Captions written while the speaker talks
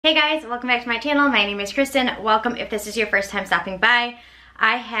Hey guys, welcome back to my channel. My name is Kristen. Welcome if this is your first time stopping by.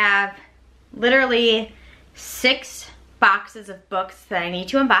 I have literally 6 boxes of books that I need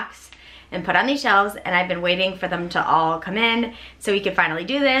to unbox and put on these shelves, and I've been waiting for them to all come in so we can finally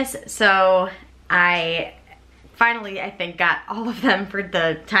do this. So I finally, I think, got all of them for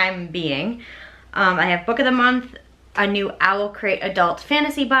the time being. I have Book of the Month, a new Owlcrate adult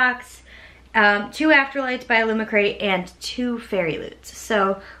fantasy box, 2 Afterlights by Illumicrate, and 2 Fairyloots.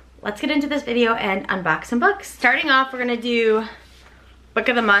 So let's get into this video and unbox some books. Starting off, we're gonna do Book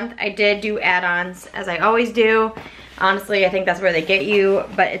of the Month. I did do add-ons, as I always do. Honestly, I think that's where they get you,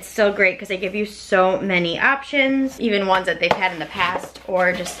 but it's still great because they give you so many options, even ones that they've had in the past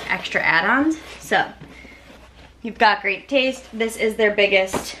or just extra add-ons. So, you've got great taste. This is their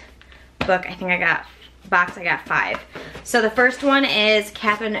biggest book. I think I got 5. So the first one is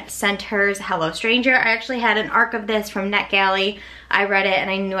Catherine Center's Hello Stranger. I actually had an ARC of this from NetGalley. I read it and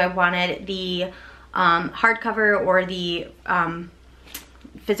I knew I wanted the hardcover or the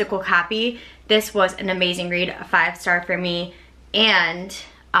physical copy. This was an amazing read, a 5-star for me, and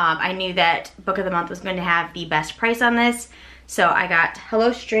I knew that Book of the Month was going to have the best price on this. So I got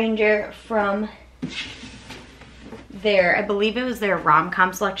Hello Stranger from their, I believe it was their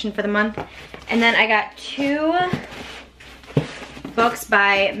rom-com selection for the month. And then I got 2 books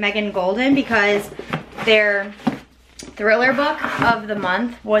by Megan Golden because their thriller book of the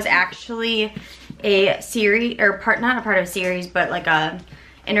month was actually a series, or not a part of a series, but like a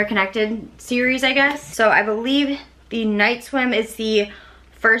interconnected series, I guess. So I believe the Night Swim is the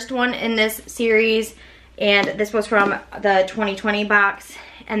first one in this series, and this was from the 2020 box.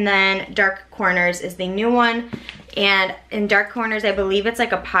 And then Dark Corners is the new one. And in Dark Corners, I believe it's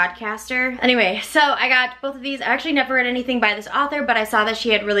like a podcaster. Anyway, so I got both of these. I actually never read anything by this author, but I saw that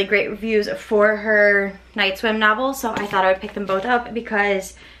she had really great reviews for her Night Swim novel, so I thought I would pick them both up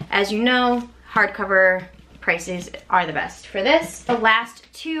because, as you know, hardcover prices are the best for this. The last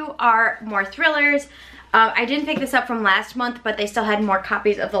 2 are more thrillers. I didn't pick this up from last month, but they still had more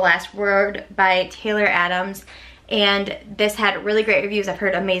copies of The Last Word by Taylor Adams, and this had really great reviews. I've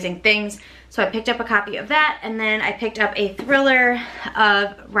heard amazing things. So I picked up a copy of that, and then I picked up a thriller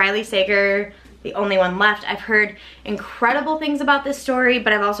of Riley Sager, The Only One Left. I've heard incredible things about this story,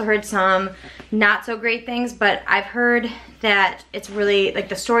 but I've also heard some not so great things, but I've heard that it's really, like,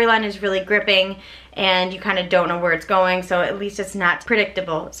 the storyline is really gripping and you kind of don't know where it's going, so at least it's not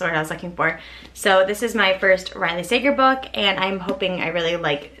predictable, is what I was looking for. So this is my first Riley Sager book, and I'm hoping I really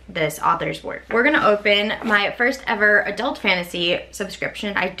like this author's work. We're gonna open my first ever adult fantasy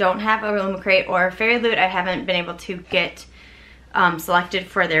subscription. I don't have a Illumicrate or Fairyloot. I haven't been able to get selected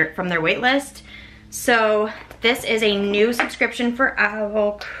for from their wait list. So this is a new subscription for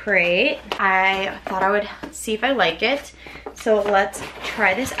Owlcrate. I thought I would see if I like it. So let's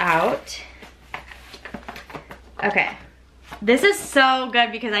try this out. Okay, this is so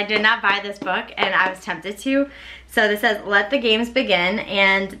good because I did not buy this book and I was tempted to. So this says, Let the Games Begin,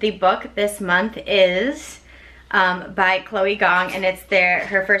 and the book this month is by Chloe Gong, and it's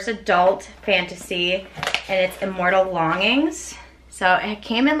her first adult fantasy, and it's Immortal Longings. So it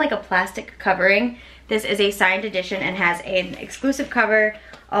came in like a plastic covering. This is a signed edition and has an exclusive cover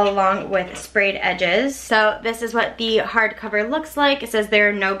along with sprayed edges. So this is what the hardcover looks like. It says there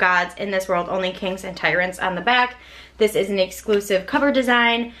are no gods in this world, only kings and tyrants on the back. This is an exclusive cover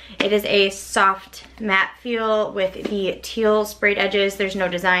design. It is a soft matte feel with the teal sprayed edges. There's no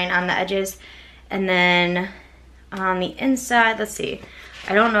design on the edges. And then on the inside, let's see.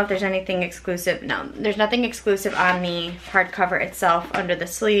 I don't know if there's anything exclusive. No, there's nothing exclusive on the hardcover itself under the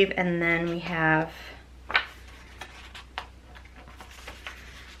sleeve. And then we have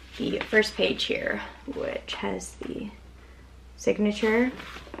the first page here, which has the signature.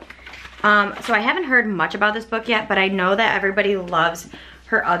 So I haven't heard much about this book yet, but I know that everybody loves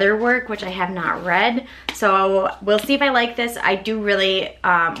her other work, which I have not read. So we'll see if I like this. I do really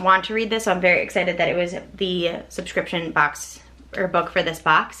want to read this, so I'm very excited that it was the subscription box or book for this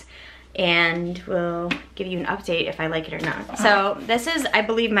box, and we'll give you an update if I like it or not. So this is, I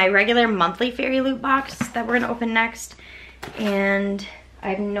believe, my regular monthly Fairyloot box that we're gonna open next, and I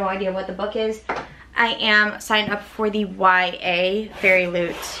have no idea what the book is. I am signed up for the YA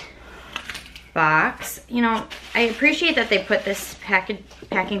Fairyloot box. You know, I appreciate that they put this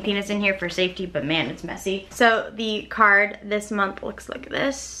packing peanuts in here for safety, but man, it's messy. So the card this month looks like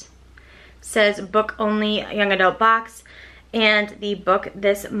this. It says book only young adult box, and the book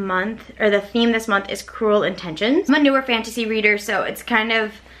this month, or the theme this month, is Cruel Intentions. I'm a newer fantasy reader, so it's kind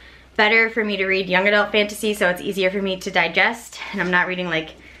of better for me to read young adult fantasy, so it's easier for me to digest, and I'm not reading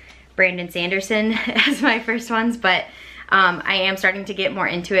like Brandon Sanderson as my first ones, but I am starting to get more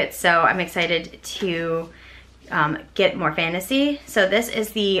into it, so I'm excited to get more fantasy. So this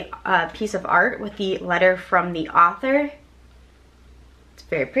is the piece of art with the letter from the author. It's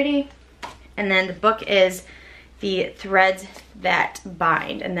very pretty. And then the book is The Threads That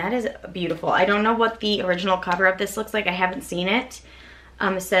Bind, and that is beautiful. I don't know what the original cover of this looks like. I haven't seen it.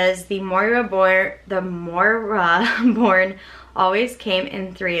 It says, the Moira born always came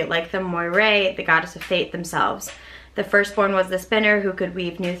in three, like the Moirae, the goddess of fate themselves. The firstborn was the spinner who could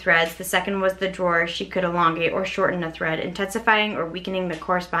weave new threads. The second was the drawer. She could elongate or shorten a thread, intensifying or weakening the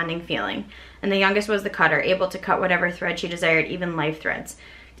corresponding feeling. And the youngest was the cutter, able to cut whatever thread she desired, even life threads.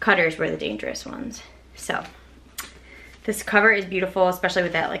 Cutters were the dangerous ones. So this cover is beautiful, especially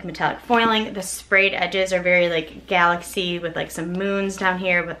with that like metallic foiling. The sprayed edges are very like galaxy with like some moons down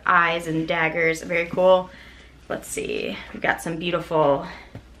here with eyes and daggers. Very cool. Let's see. We've got some beautiful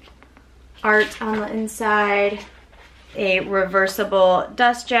art on the inside. A reversible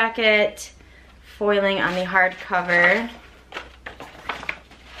dust jacket. Foiling on the hardcover.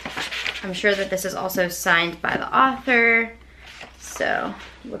 I'm sure that this is also signed by the author. So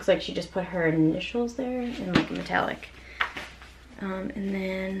looks like she just put her initials there in like a metallic. And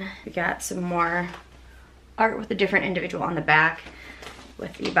then we got some more art with a different individual on the back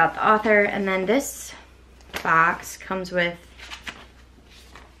with the about the author. And then this box comes with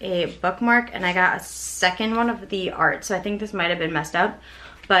a bookmark, and I got a second one of the art, so I think this might have been messed up,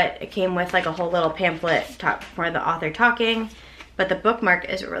 but it came with like a whole little pamphlet for the author talking. But the bookmark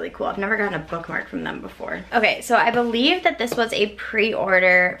is really cool. I've never gotten a bookmark from them before. Okay, so I believe that this was a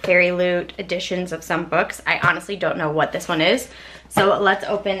pre-order Fairyloot editions of some books. I honestly don't know what this one is. So let's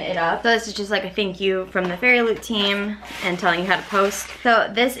open it up. So this is just like a thank you from the Fairyloot team and telling you how to post. So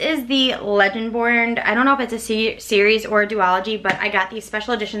this is the Legendborn. I don't know if it's a series or a duology, but I got these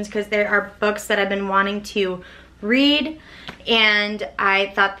special editions because there are books that I've been wanting to read, and I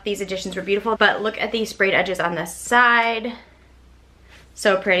thought that these editions were beautiful. But look at these sprayed edges on the side.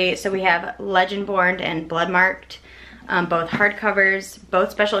 So pretty. So we have Legendborn and Bloodmarked, both hardcovers,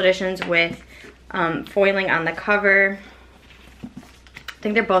 both special editions with foiling on the cover. I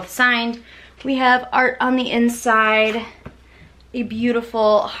think they're both signed. We have art on the inside, a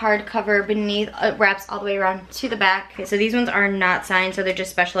beautiful hardcover beneath. It wraps all the way around to the back. Okay, so these ones are not signed, so they're just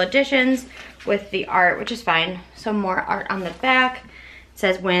special editions with the art, which is fine. So more art on the back. It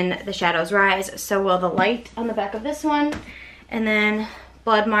says, when the shadows rise, so will the light on the back of this one. And then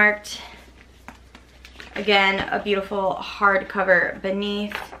Bloodmarked, again, a beautiful hardcover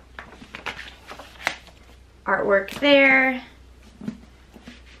beneath. Artwork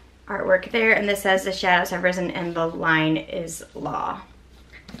there, and this says the shadows have risen and the line is law.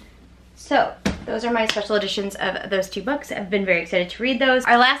 So those are my special editions of those two books. I've been very excited to read those.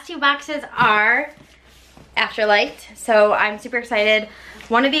 Our last two boxes are Afterlight, so I'm super excited.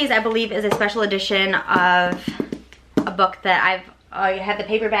 One of these I believe is a special edition of a book that I had the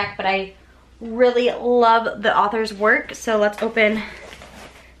paperback, but I really love the author's work. So let's open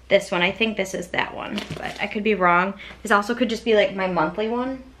this one. I think this is that one, but I could be wrong. This also could just be like my monthly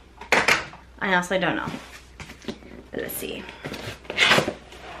one. I honestly don't know. Let's see.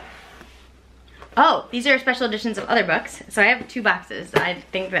 Oh, these are special editions of other books. So I have two boxes. I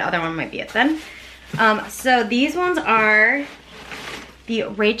think the other one might be it then. So these ones are the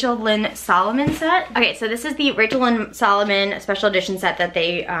Rachel Lynn Solomon set. Okay, so this is the Rachel Lynn Solomon special edition set that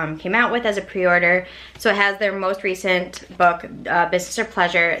they came out with as a pre-order. So it has their most recent book, Business or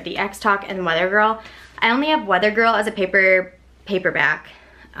Pleasure, The X Talk, and Weather Girl. I only have Weather Girl as a paperback.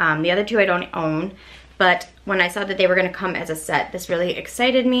 The other two I don't own, but when I saw that they were going to come as a set, this really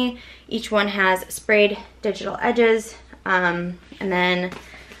excited me. Each one has sprayed digital edges, and then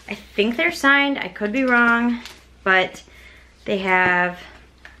I think they're signed. I could be wrong, but they have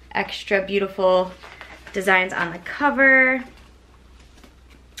extra beautiful designs on the cover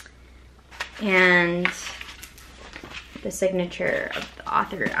and the signature of the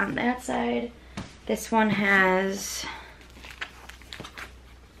author on that side. This one has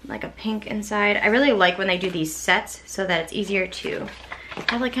like a pink inside. I really like when they do these sets so that it's easier to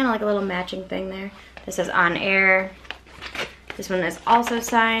have like kind of like a little matching thing there. This is On Air. This one is also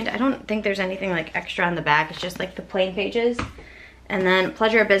signed. I don't think there's anything like extra on the back. It's just like the plain pages. And then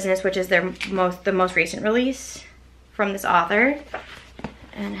Pleasure of Business, which is the most recent release from this author,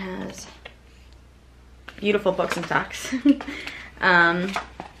 and has beautiful books and socks. And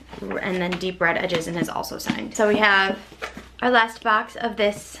then Deep Red Edges, and is also signed. So we have our last box of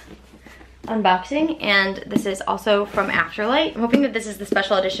this unboxing, and this is also from Afterlight. I'm hoping that this is the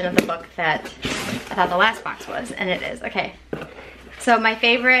special edition of the book that I thought the last box was, and it is. Okay, so my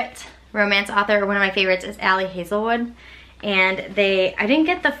favorite romance author, or one of my favorites, is Ali Hazelwood, And I didn't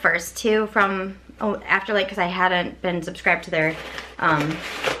get the first two from Afterlight because I hadn't been subscribed to their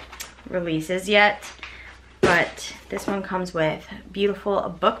releases yet. But this one comes with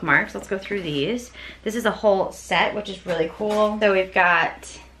beautiful bookmarks. Let's go through these. This is a whole set, which is really cool. So we've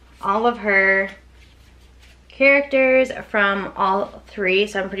got all of her characters from all three.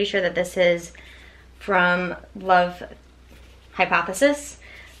 So I'm pretty sure that this is from Love Hypothesis.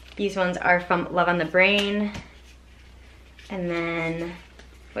 These ones are from Love on the Brain. And then,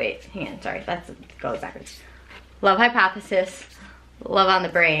 wait, hang on, sorry, that goes backwards. Love Hypothesis, Love on the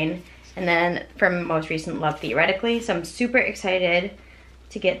Brain, and then from most recent, Love Theoretically. So I'm super excited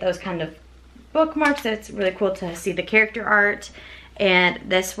to get those kind of bookmarks. It's really cool to see the character art. And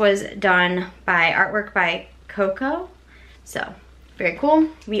this was done by artwork by Coco. So very cool.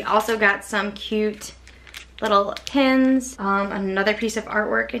 We also got some cute little pins, another piece of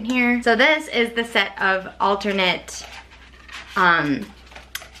artwork in here. So this is the set of alternate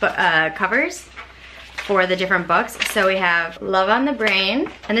covers for the different books. So we have Love on the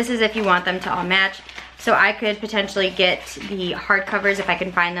Brain, and this is if you want them to all match. So I could potentially get the hardcovers if I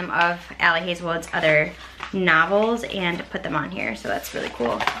can find them of Allie Hazelwood's other novels and put them on here. So that's really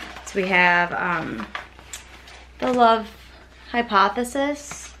cool. So we have the Love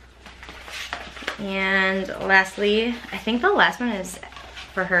Hypothesis. And lastly, I think the last one is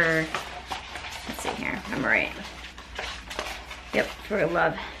for her, let's see here, I'm right. Yep, for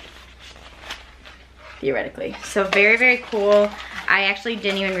Love Theoretically. So very, very cool. I actually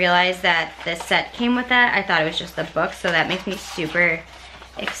didn't even realize that this set came with that. I thought it was just the book, so that makes me super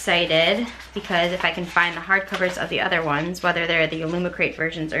excited because if I can find the hardcovers of the other ones, whether they're the Illumicrate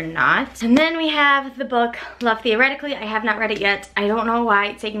versions or not. And then we have the book Love Theoretically. I have not read it yet. I don't know why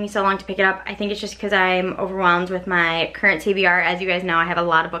it's taking me so long to pick it up. I think it's just because I'm overwhelmed with my current TBR. As you guys know, I have a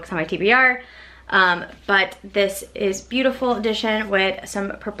lot of books on my TBR. But this is beautiful edition with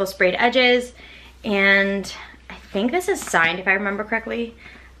some purple sprayed edges, and I think this is signed if I remember correctly,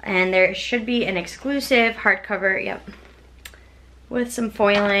 and there should be an exclusive hardcover, yep, with some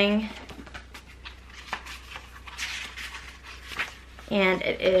foiling, and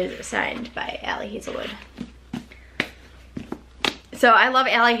it is signed by Allie Hazelwood. So I love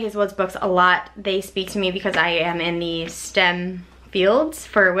Allie Hazelwood's books a lot. They speak to me because I am in the STEM fields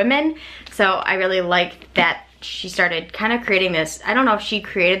for women, so I really like that she started kind of creating this. I don't know if she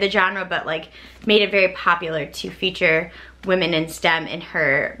created the genre, but like made it very popular to feature women in STEM in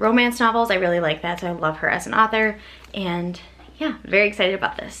her romance novels. I really like that, so I love her as an author, and yeah, very excited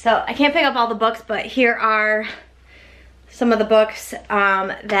about this. So I can't pick up all the books, but here are some of the books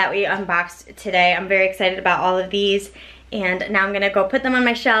that we unboxed today. I'm very excited about all of these. And now I'm gonna go put them on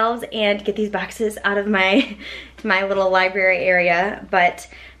my shelves and get these boxes out of my little library area. But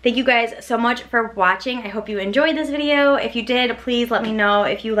thank you guys so much for watching. I hope you enjoyed this video. If you did, please let me know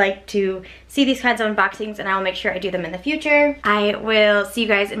if you like to see these kinds of unboxings, and I will make sure I do them in the future. I will see you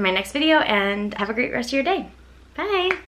guys in my next video, and have a great rest of your day. Bye.